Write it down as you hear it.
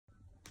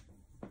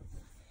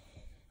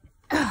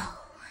Oh,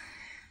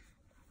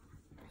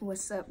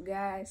 what's up,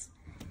 guys?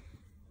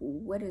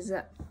 What is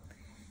up?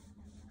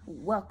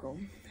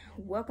 Welcome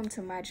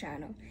to my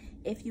channel.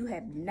 If you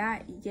have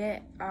not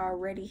yet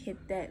already,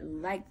 hit that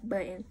like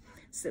button,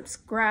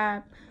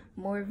 subscribe.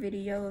 More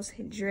videos,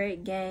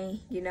 Dread Gang.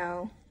 You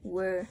know,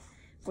 we're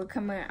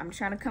coming. I'm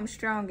trying to come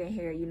strong in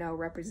here, you know,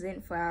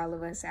 represent for all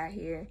of us out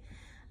here.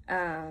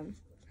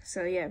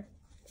 So yeah,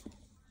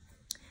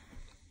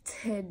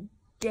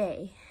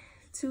 today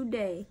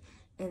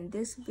in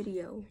this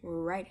video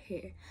right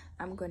here,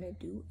 I'm gonna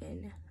do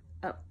an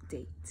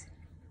update.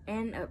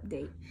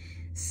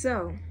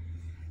 So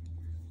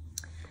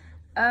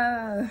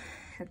I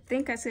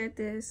think I said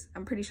this,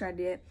 I'm pretty sure I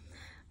did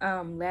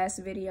last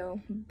video,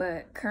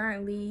 but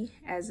currently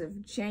as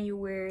of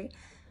January,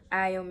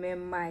 I am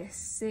in my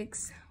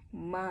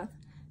 6-month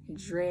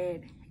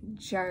dread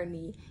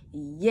journey.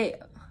 Yeah,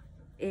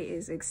 it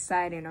is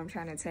exciting. I'm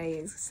trying to tell you,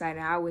 it's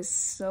exciting. I was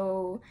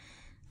so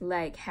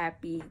like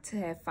happy to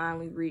have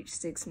finally reached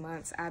 6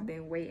 months. I've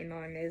been waiting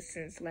on this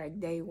since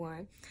like day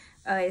one.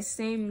 It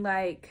seemed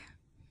like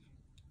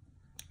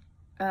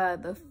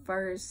the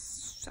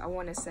first, I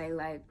want to say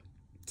like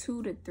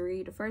 2 to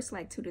 3, the first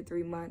like 2 to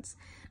 3 months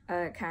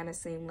kind of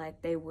seemed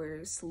like they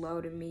were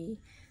slow to me.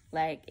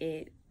 Like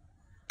it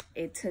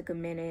took a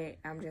minute.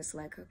 I'm just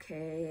like,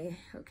 okay.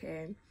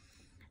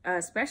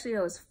 Especially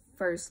those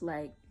first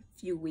like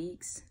few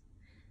weeks,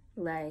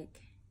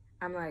 like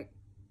I'm like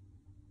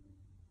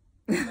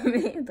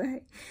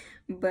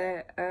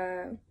but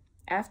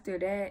after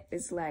that,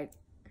 it's like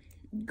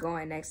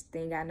going, next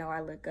thing I know,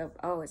 I look up,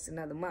 oh, it's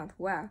another month.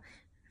 Wow.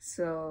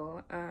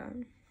 So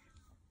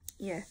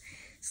yeah,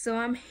 so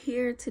I'm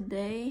here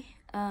today,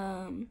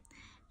 and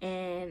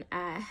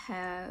I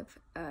have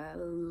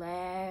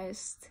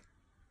last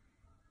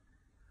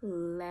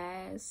week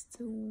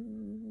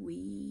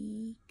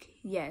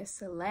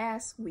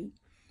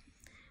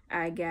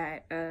I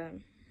got a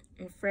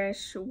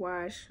fresh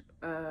wash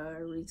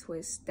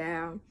retwist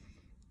style.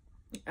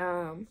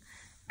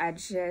 I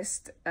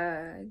just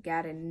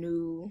got a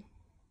new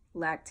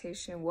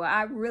lactician. Well,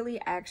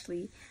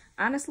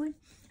 honestly,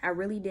 I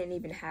really didn't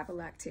even have a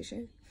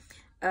lactician.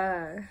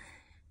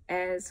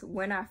 As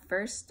when I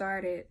first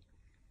started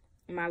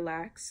my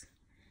locks,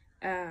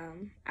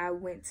 I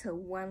went to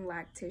one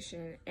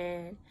lactician,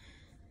 and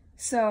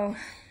so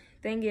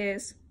thing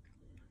is,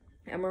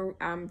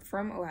 I'm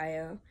from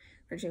Ohio,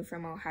 originally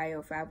from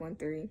Ohio,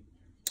 513.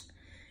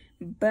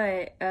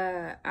 But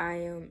I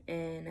am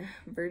in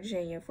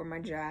Virginia for my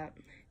job,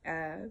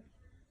 and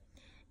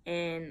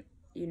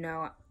you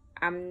know,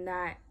 I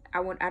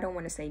don't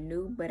want to say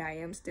new, but I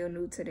am still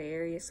new to the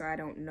area, so I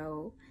don't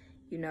know,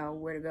 you know,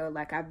 where to go.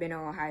 Like, I've been in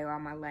Ohio all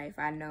my life.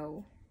 I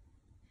know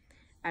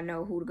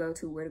who to go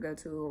to, where to go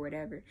to, or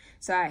whatever.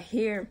 So I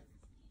hear,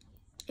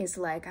 it's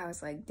like, I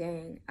was like,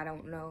 dang, I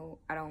don't know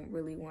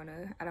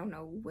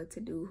what to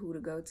do, who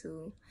to go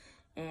to,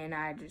 and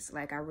I just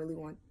like, I really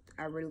want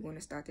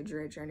to start the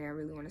dread journey. I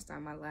really want to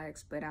start my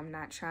legs, but I'm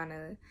not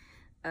trying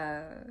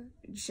to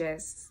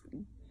just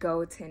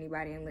go to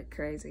anybody and look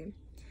crazy.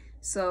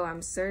 So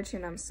I'm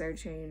searching,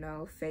 you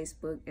know,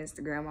 Facebook,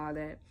 Instagram, all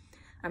that.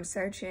 I'm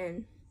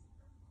searching,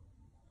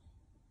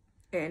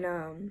 and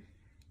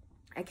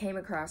I came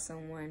across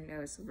someone that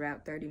was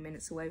about 30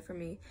 minutes away from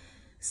me.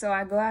 So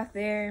I go out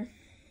there.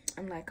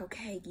 I'm like,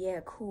 okay,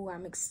 yeah, cool.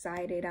 I'm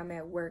excited. I'm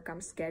at work.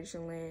 I'm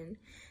scheduling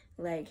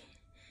like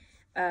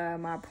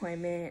my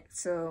appointment.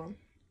 So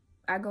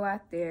I go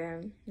out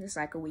there. It's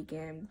like a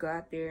weekend. Go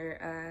out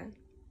there,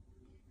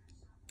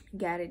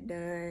 got it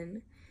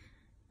done.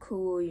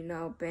 Cool, you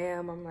know,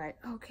 bam. I'm like,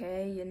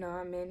 okay, you know,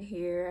 I'm in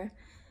here,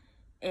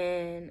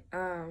 and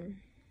I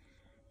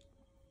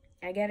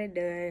got it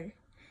done.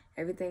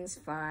 Everything's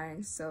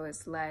fine. So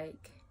it's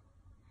like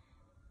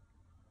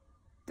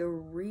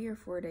 3 or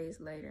 4 days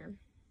later.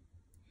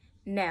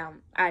 Now,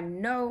 I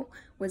know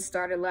with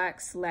starter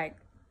locks, like,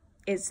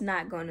 it's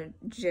not gonna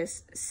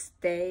just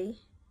stay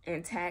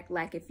intact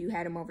like if you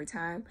had them over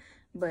time,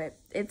 but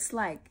it's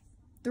like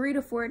 3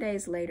 to 4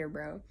 days later,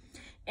 bro,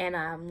 and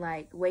I'm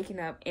like waking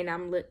up, and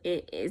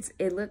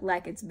it looked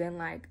like it's been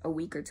like a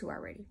week or 2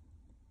 already.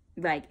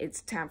 Like,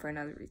 it's time for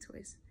another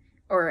retwist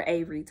or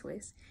a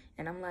retwist,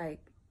 and I'm like,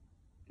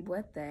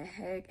 what the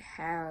heck?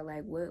 How?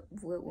 Like, what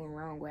went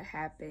wrong? What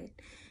happened?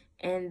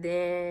 And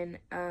then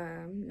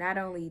not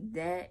only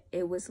that,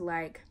 it was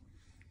like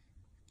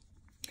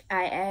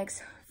I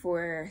asked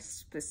for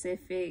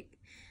specific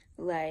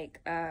like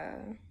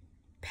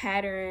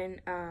pattern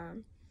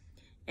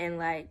and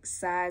like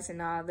size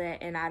and all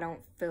that, and I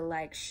don't feel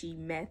like she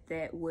met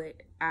that what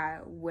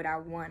I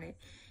wanted.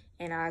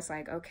 And I was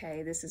like,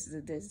 okay, this is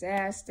a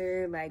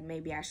disaster. Like,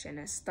 maybe I shouldn't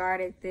have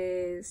started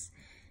this.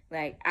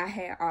 Like, I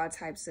had all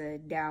types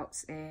of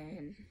doubts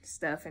and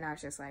stuff, and I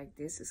was just like,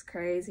 this is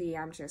crazy.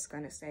 I'm just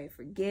gonna say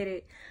forget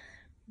it.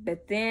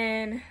 But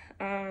then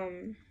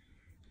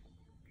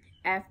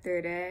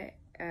after that,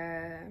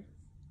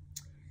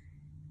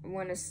 I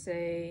want to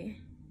say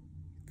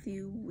a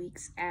few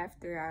weeks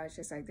after, I was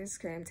just like, this is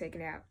crazy, I'm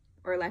taking it out.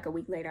 Or like a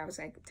week later, I was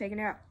like, take it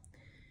out.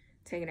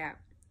 Took it out.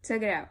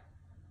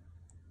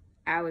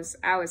 I was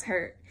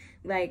hurt.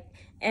 Like,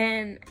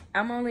 and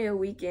I'm only a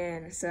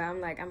weekend, so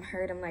I'm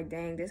hurt. I'm like,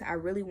 dang, this, I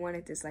really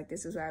wanted this. Like,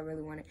 this is what I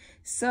really wanted.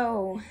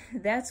 So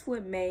that's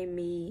what made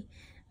me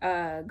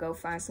go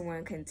find someone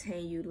and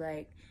continue,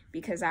 like,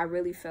 because I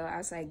really felt, I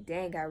was like,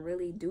 dang, I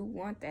really do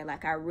want that.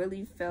 Like, I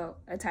really felt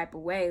a type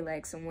of way,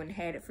 like someone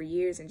had it for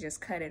years and just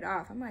cut it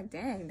off. I'm like,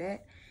 dang,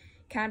 that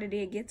kind of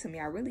did get to me.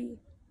 I really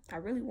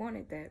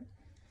wanted that.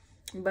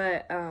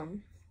 But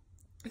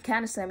it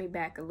kind of set me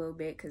back a little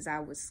bit because I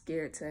was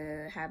scared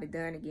to have it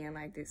done again.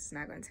 Like, this is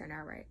not going to turn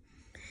out right.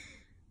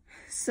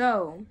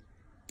 So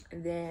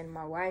then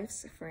my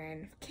wife's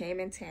friend came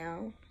in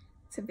town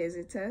to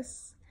visit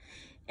us.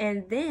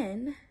 And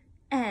then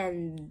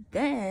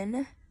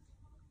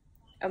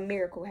a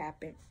miracle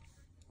happened.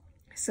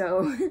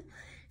 So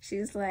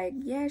she's like,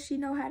 yeah, she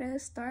know how to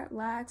start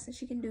locks and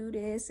she can do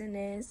this and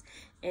this.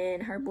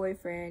 And her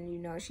boyfriend, you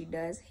know, she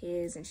does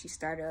his and she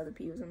started other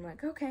people's. I'm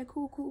like, okay,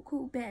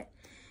 cool, bet.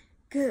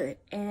 Good.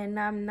 And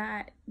I'm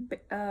not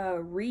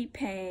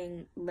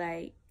repaying,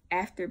 like,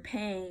 after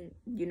paying,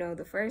 you know,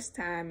 the first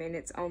time, and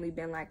it's only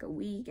been like a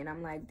week, and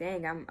I'm like,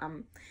 dang,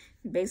 I'm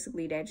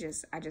basically I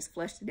just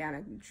flushed it down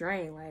a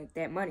drain, like,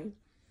 that money.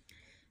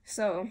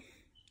 So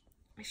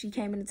she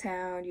came into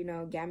town, you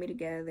know, got me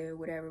together,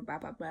 whatever, blah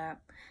blah blah.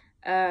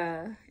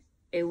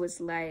 It was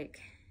like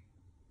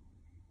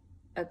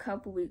a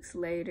couple weeks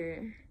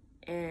later,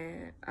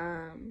 and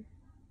I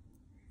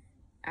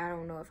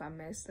don't know if I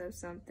messed up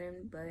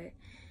something, but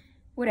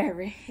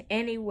whatever.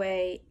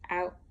 Anyway,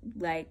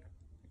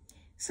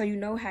 so you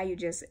know how you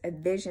just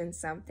envision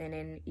something,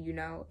 and you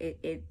know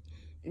it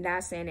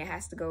not saying it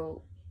has to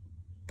go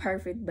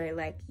perfect, but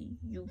like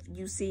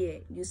you see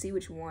it, you see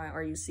what you want,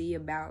 or you see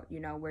about, you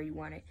know, where you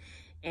want it,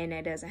 and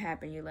that doesn't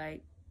happen. You're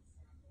like,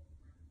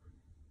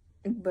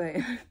 but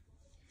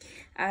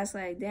I was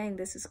like, dang,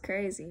 this is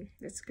crazy.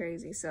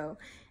 So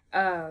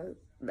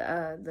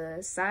the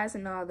size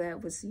and all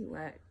that was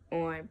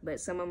on, but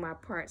some of my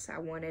parts I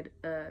wanted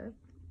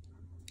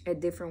a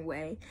different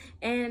way,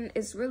 and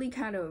it's really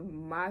kind of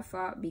my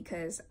fault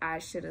because I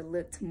should have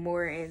looked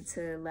more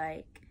into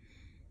like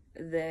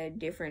the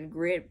different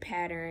grid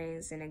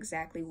patterns and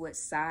exactly what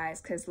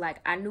size, because like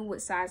I knew what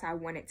size I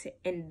wanted to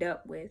end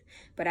up with,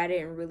 but I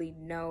didn't really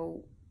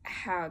know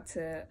how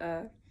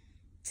to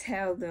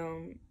tell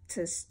them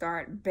to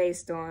start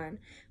based on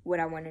what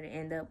I wanted to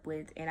end up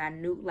with. And I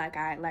knew, like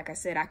I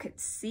said, I could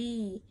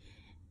see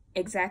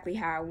exactly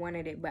how I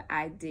wanted it, but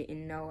I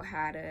didn't know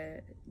how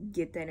to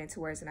get that into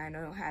words, and I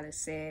know how to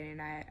say it,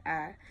 and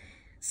I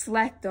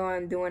slacked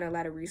on doing a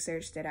lot of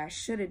research that I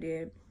should have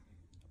did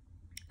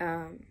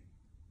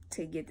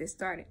to get this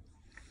started.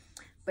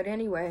 But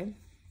anyway,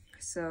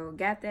 so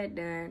got that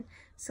done.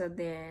 So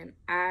then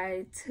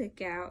I took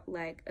out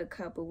like a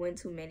couple, went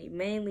too many,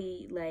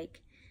 mainly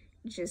like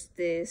just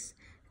this,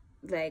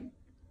 like,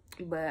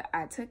 but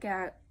I took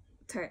out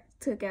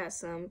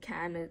some,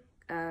 kind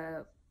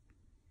of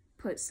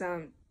put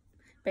some,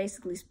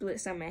 basically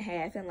split some in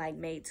half and like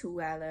made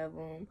two out of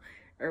them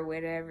or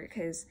whatever,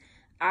 because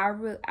I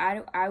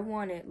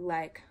want it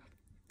like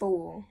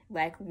full,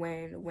 like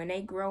when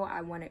they grow,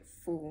 I want it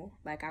full,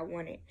 like I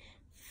want it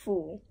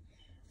full.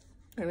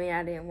 I mean,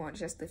 I didn't want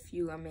just a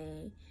few. I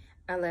mean,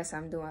 unless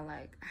I'm doing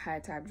like high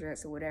top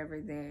dress or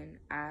whatever, then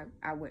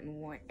I wouldn't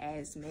want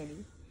as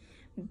many,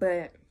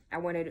 but I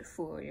wanted it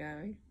full, you know what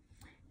I mean?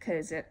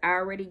 Because I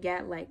already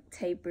got like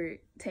taper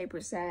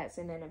sides,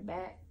 and then the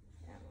back,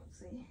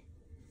 see,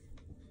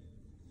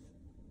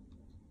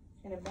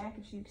 in the back,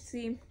 if you can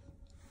see,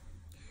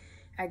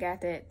 I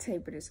got that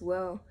tapered as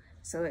well.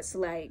 So it's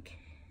like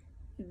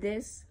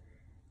this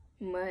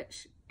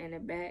much in the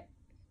back,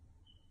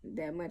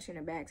 that much in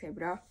the back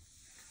tapered off.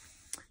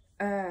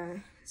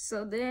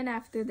 So then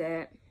after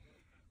that,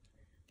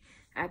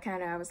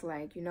 I was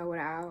like, you know what,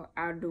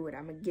 I'll do it.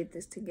 I'm gonna get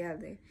this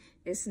together.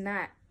 It's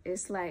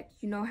like,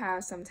 you know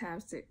how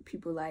sometimes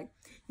people like,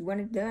 you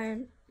want it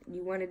done,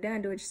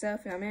 do it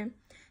yourself, you know what I mean?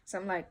 So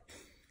I'm like,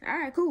 all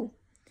right, cool.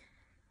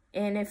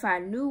 And if I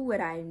knew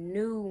what I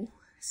knew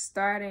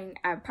starting,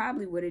 I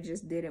probably would have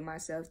just did it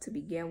myself to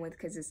begin with,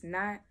 because it's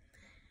not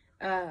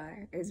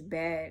as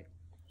bad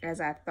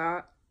as I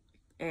thought.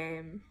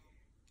 And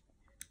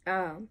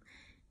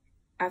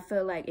I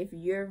feel like if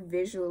you're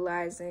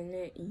visualizing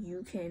it,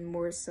 you can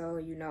more so,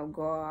 you know,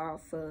 go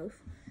off of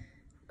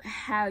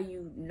how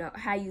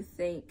you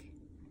think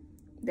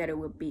that it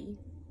would be. You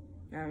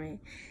know what I mean?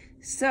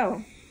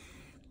 So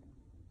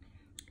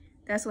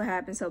that's what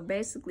happened. So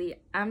basically,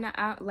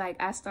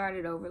 I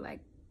started over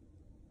like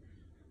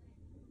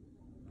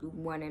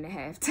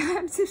 1.5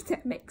 times, if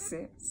that makes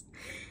sense.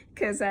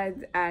 Because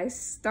I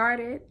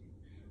started,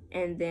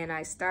 and then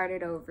I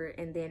started over,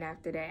 and then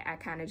after that, I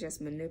kind of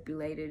just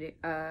manipulated it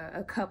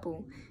a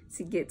couple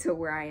to get to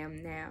where I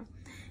am now.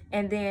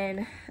 And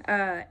then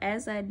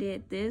as I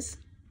did this,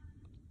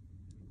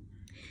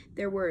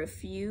 there were a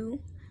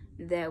few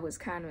that was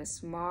kind of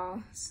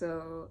small.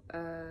 So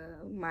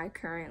my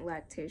current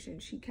lactation,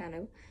 she kind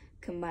of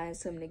combined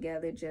some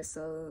together just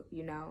so,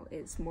 you know,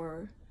 it's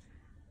more,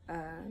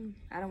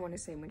 I don't want to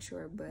say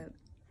mature, but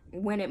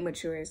when it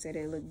matures, that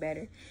it look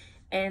better.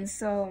 And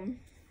so,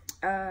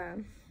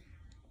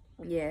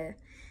 yeah.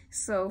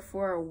 So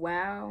for a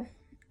while,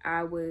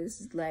 I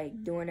was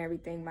like doing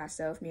everything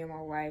myself, me and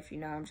my wife. You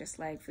know, I'm just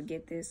like,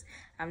 forget this.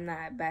 I'm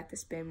not about to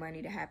spend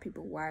money to have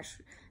people watch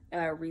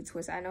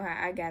retwist. I know how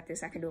I got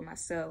this. I can do it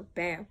myself.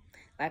 Bam.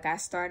 Like, I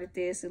started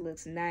this. It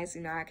looks nice.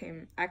 You know, I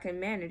can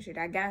manage it.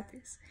 I got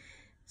this.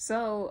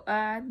 So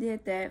I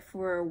did that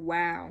for a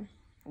while.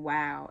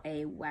 Wow.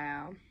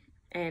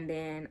 And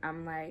then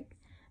I'm like,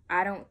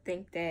 I don't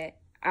think that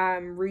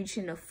I'm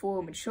reaching a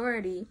full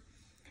maturity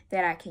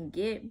that I can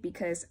get,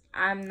 because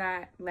I'm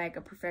not like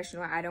a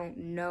professional. I don't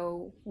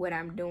know what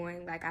I'm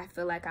doing. Like, I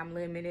feel like I'm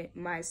limiting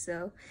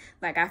myself.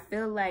 Like, I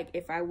feel like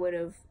if I would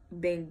have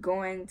been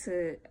going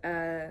to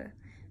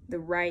the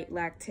right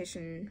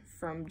lactician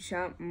from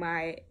jump,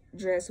 my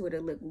dress would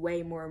have looked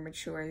way more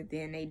mature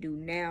than they do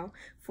now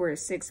for a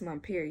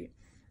 6-month period.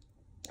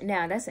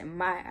 Now, that's in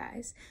my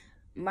eyes.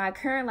 My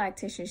current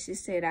lactician, she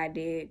said I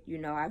did, you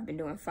know, I've been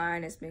doing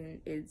fine. It's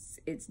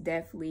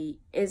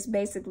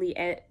basically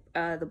at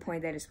the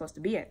point that it's supposed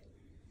to be at.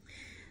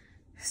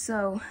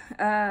 So,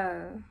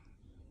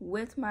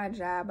 with my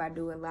job, I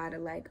do a lot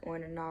of like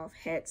on and off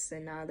hets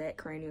and all that,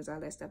 cranials,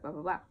 all that stuff, blah,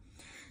 blah, blah.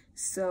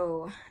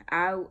 So,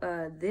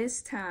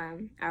 this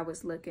time I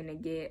was looking to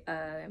get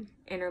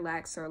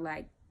interlax or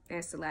like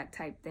Instalac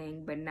type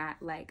thing, but not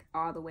like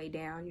all the way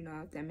down, you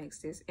know, if that makes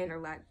sense.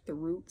 Interlac the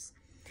roots,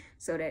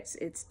 so that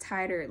it's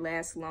tighter, it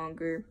lasts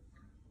longer,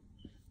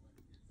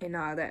 and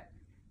all that.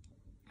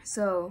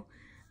 So,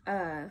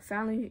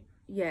 finally,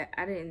 yeah,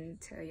 I didn't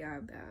tell y'all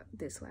about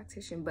this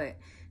lactician, but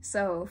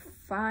so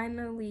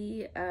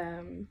finally,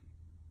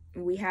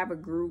 we have a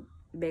group,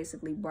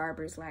 basically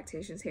barbers,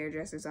 lacticians,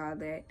 hairdressers, all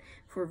that,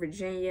 for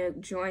Virginia.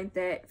 Joined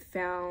that,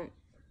 found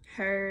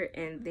her,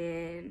 and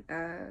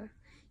then,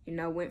 you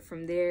know, went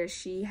from there.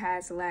 She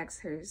has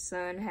lax, her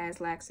son has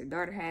lax, her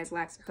daughter has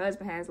lax, her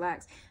husband has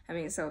lax. I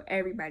mean, so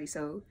everybody,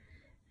 so,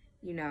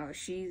 you know,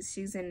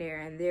 she's in there,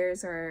 and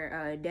theirs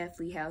are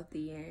definitely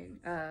healthy, and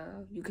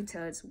you can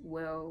tell it's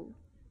well,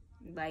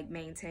 like,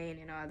 maintained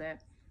and all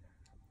that.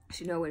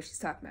 She know what she's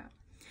talking about.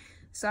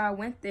 So I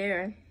went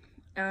there,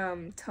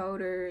 told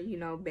her, you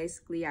know,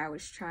 basically I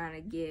was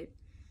trying to get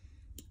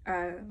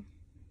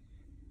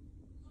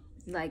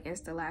like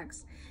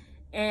Instalax,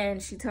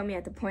 and she told me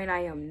at the point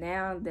I am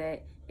now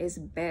that it's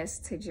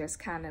best to just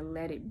kind of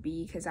let it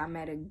be, because I'm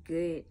at a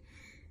good,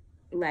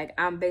 like,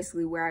 I'm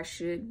basically where I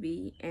should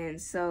be. And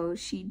so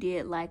she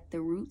did like the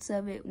roots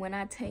of it. When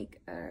I take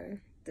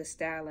the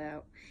style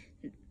out,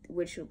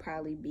 which will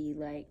probably be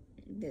like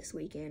this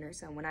weekend or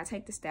something, when I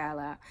take the style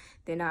out,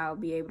 then I'll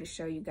be able to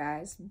show you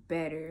guys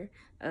better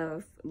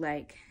of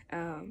like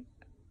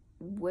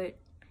what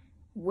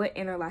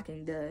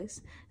interlocking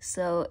does.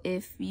 So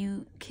if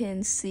you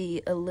can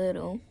see a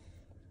little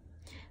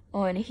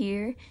on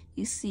here,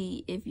 you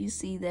see, if you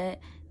see that,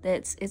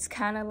 it's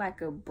kind of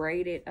like a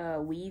braided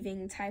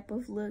weaving type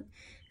of look,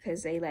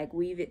 because they like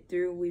weave it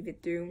through with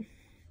the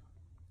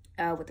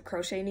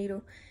crochet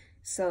needle.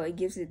 So it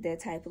gives it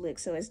that type of look.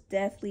 So it's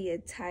definitely a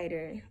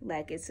tighter,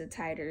 like, it's a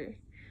tighter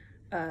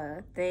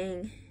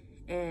thing,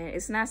 and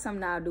it's not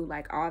something I'll do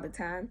like all the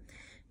time,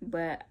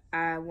 but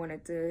I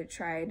wanted to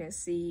try it and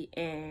see.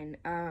 And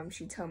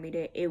she told me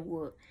that it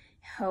would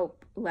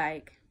help,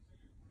 like,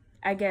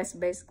 I guess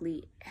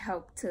basically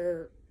help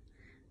to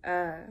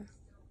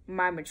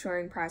my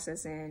maturing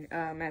process, and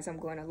as I'm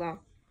going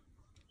along.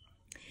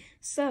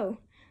 So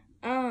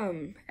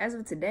as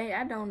of today,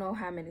 I don't know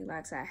how many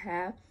locks I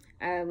have.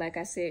 Like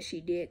I said,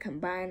 she did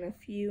combine a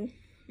few,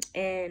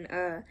 and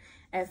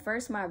at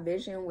first my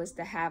vision was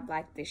to have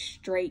like the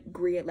straight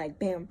grid, like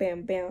bam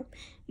bam bam,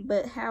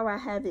 but how I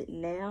have it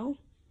now,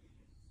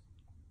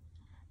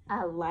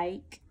 I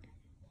like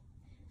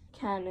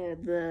kind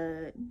of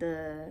the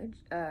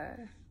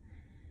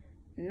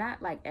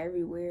not like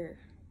everywhere,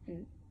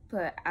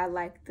 but I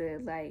like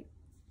the, like,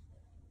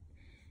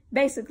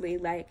 basically,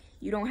 like,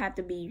 you don't have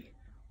to be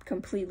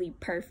completely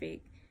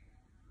perfect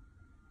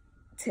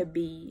to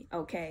be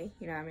okay,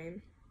 you know what I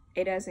mean?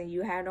 It doesn't,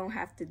 you don't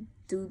have to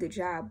do the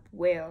job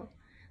well,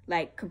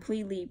 like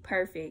completely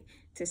perfect,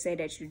 to say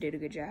that you did a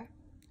good job.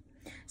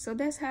 So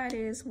that's how it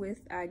is with,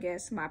 I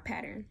guess, my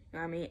pattern.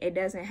 I mean, it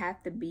doesn't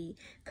have to be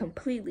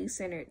completely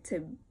centered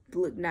to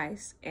look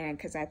nice, and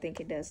because I think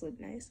it does look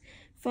nice.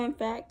 Fun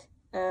fact,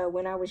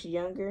 when I was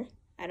younger,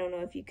 I don't know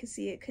if you can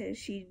see it because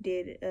she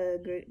did a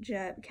good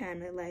job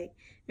kind of like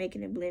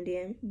making it blend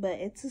in, but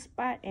it's a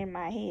spot in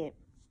my head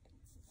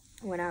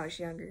when I was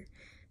younger.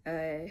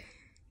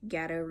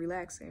 Got a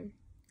relaxing.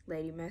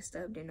 Lady messed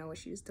up, didn't know what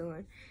she was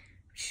doing.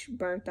 She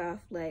burnt off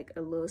like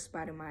a little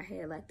spot in my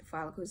head, like the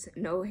follicles.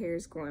 No hair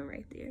is growing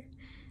right there.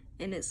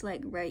 And it's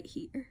like right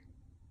here.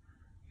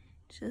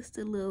 Just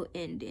a little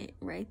indent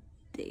right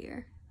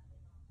there.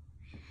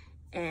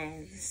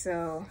 And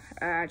so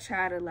I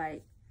try to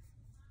like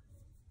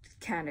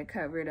kind of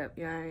cover it up,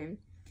 you know what I mean?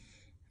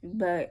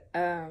 But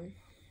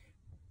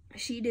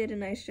she did a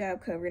nice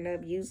job covering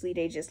up. Usually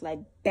they just like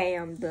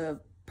bam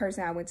the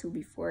person I went to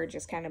before,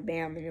 just kind of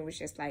bam, and it was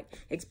just like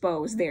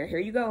exposed. There, here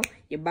you go,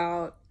 you're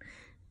bald.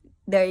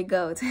 There you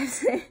go.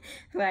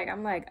 Like,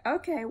 I'm like,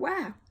 okay,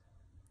 wow.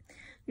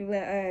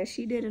 But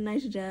she did a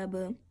nice job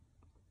of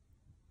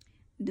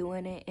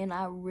doing it, and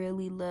I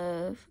really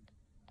love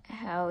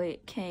how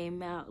it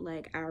came out.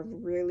 Like, I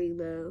really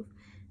love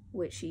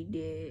what she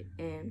did,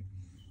 and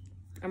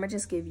I'm gonna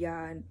just give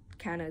y'all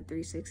kind of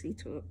 360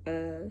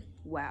 to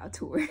wow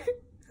tour.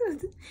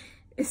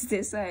 Is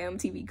this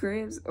MTV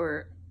Cribs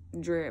or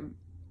Drip?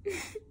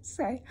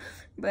 Sorry,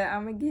 but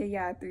I'm gonna give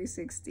y'all a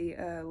 360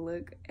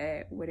 look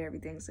at what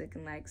everything's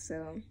looking like.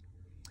 So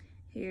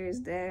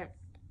here's that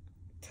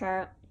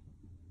top,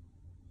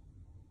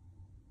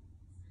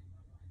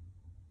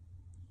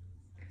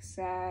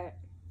 side,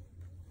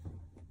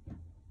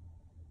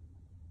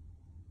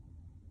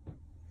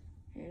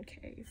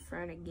 okay,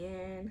 front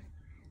again,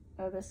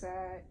 other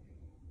side,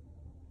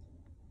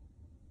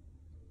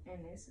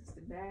 and this is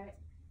the back.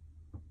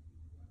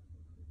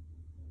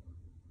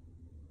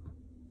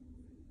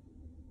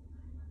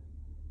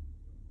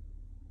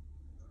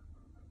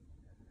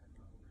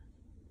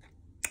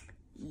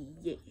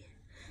 Yeah,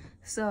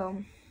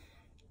 so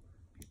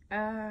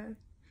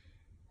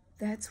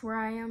that's where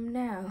I am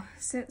now.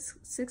 Since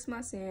 6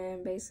 months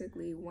in,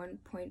 basically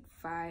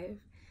 1.5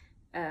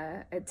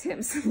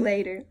 attempts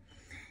later,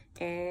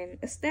 and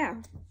a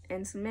style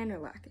and some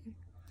interlocking.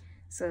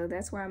 So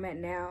that's where I'm at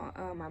now.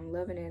 I'm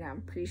loving it. I'm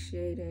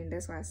appreciating.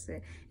 That's why I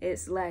said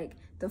it's like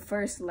the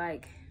first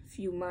like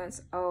few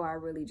months. Oh, I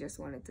really just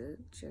wanted to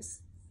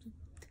just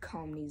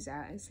comb these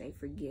out and say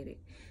forget it,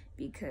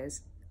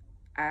 because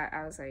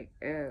I was like,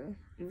 ugh.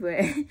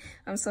 But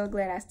I'm so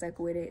glad I stuck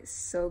with it.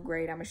 So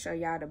great. I'm gonna show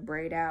y'all the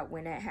braid out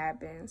when that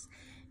happens,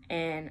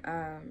 and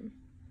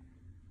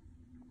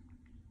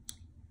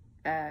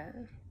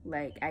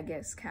like, I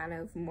guess kind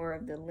of more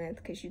of the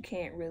length, because you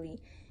can't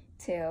really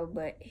tell,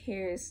 but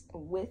here's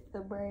with the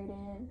braid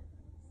in.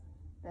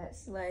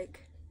 That's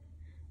like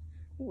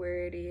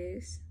where it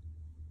is.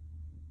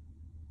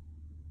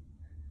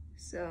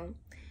 So,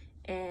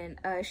 and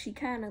she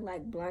kind of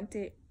like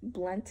blunted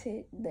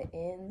the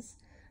ends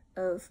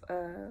of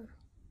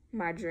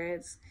my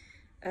dreads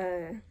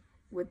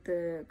with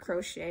the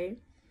crochet,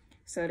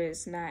 so that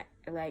it's not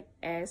like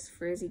as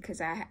frizzy,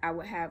 because I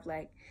would have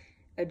like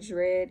a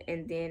dread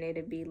and then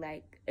it'd be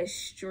like a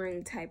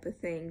string type of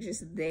thing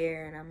just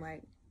there, and I'm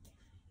like,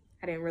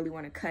 I didn't really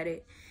want to cut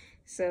it.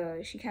 So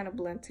she kind of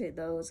blunted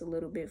those a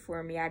little bit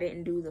for me. I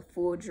didn't do the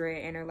full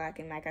dread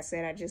interlocking. Like I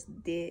said, I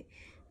just did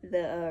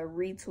the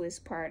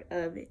retwist part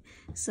of it.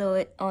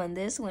 So on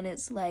this one,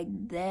 it's like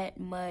that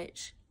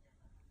much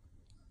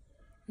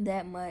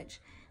that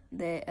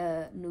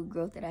new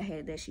growth that I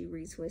had that she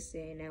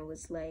retwisted, and it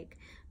was like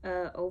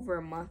over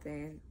a month,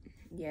 and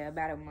yeah,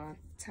 about a month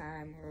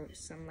time or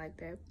something like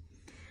that.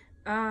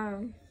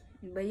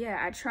 But yeah,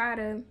 I try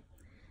to,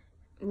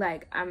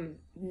 like, I'm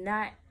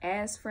not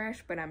as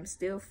fresh, but I'm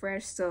still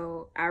fresh,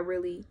 so I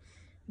really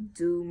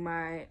do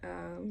my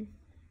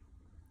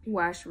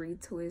wash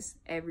retwist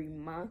every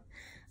month.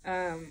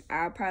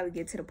 I'll probably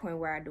get to the point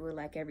where I do it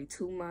like every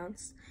 2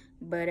 months,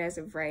 but as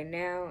of right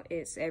now,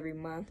 it's every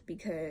month,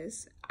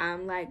 because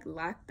I'm like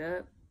locked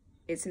up.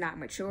 It's not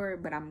mature,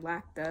 but I'm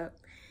locked up,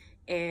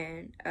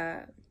 and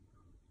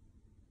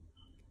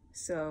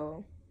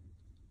so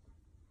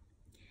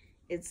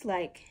it's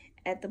like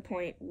at the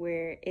point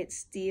where it's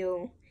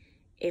still,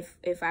 if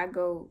I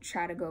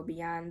try to go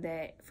beyond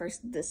that,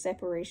 first the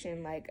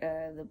separation, like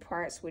the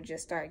parts would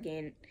just start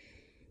getting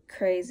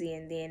crazy,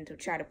 and then to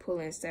try to pull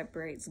and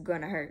separate, it's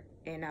gonna hurt,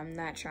 and I'm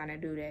not trying to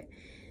do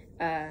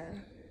that.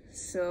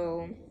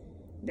 So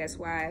that's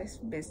why it's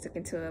been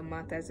sticking to a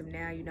month as of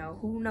now. You know,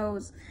 who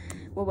knows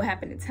what will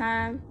happen in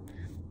time.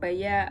 But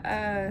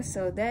yeah,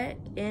 so that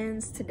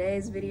ends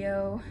today's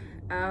video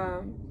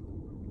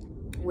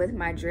with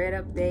my dread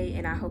update,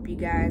 and I hope you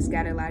guys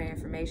got a lot of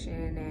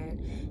information,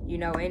 and you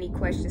know, any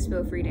questions,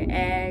 feel free to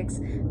ask.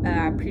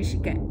 I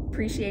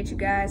appreciate you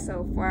guys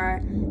so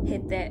far.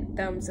 Hit that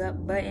thumbs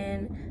up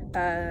button,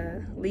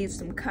 leave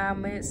some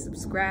comments,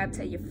 subscribe,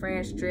 tell your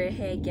friends.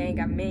 Dreadhead Gang,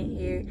 I'm in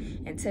here.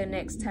 Until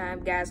next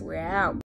time, guys, we're out.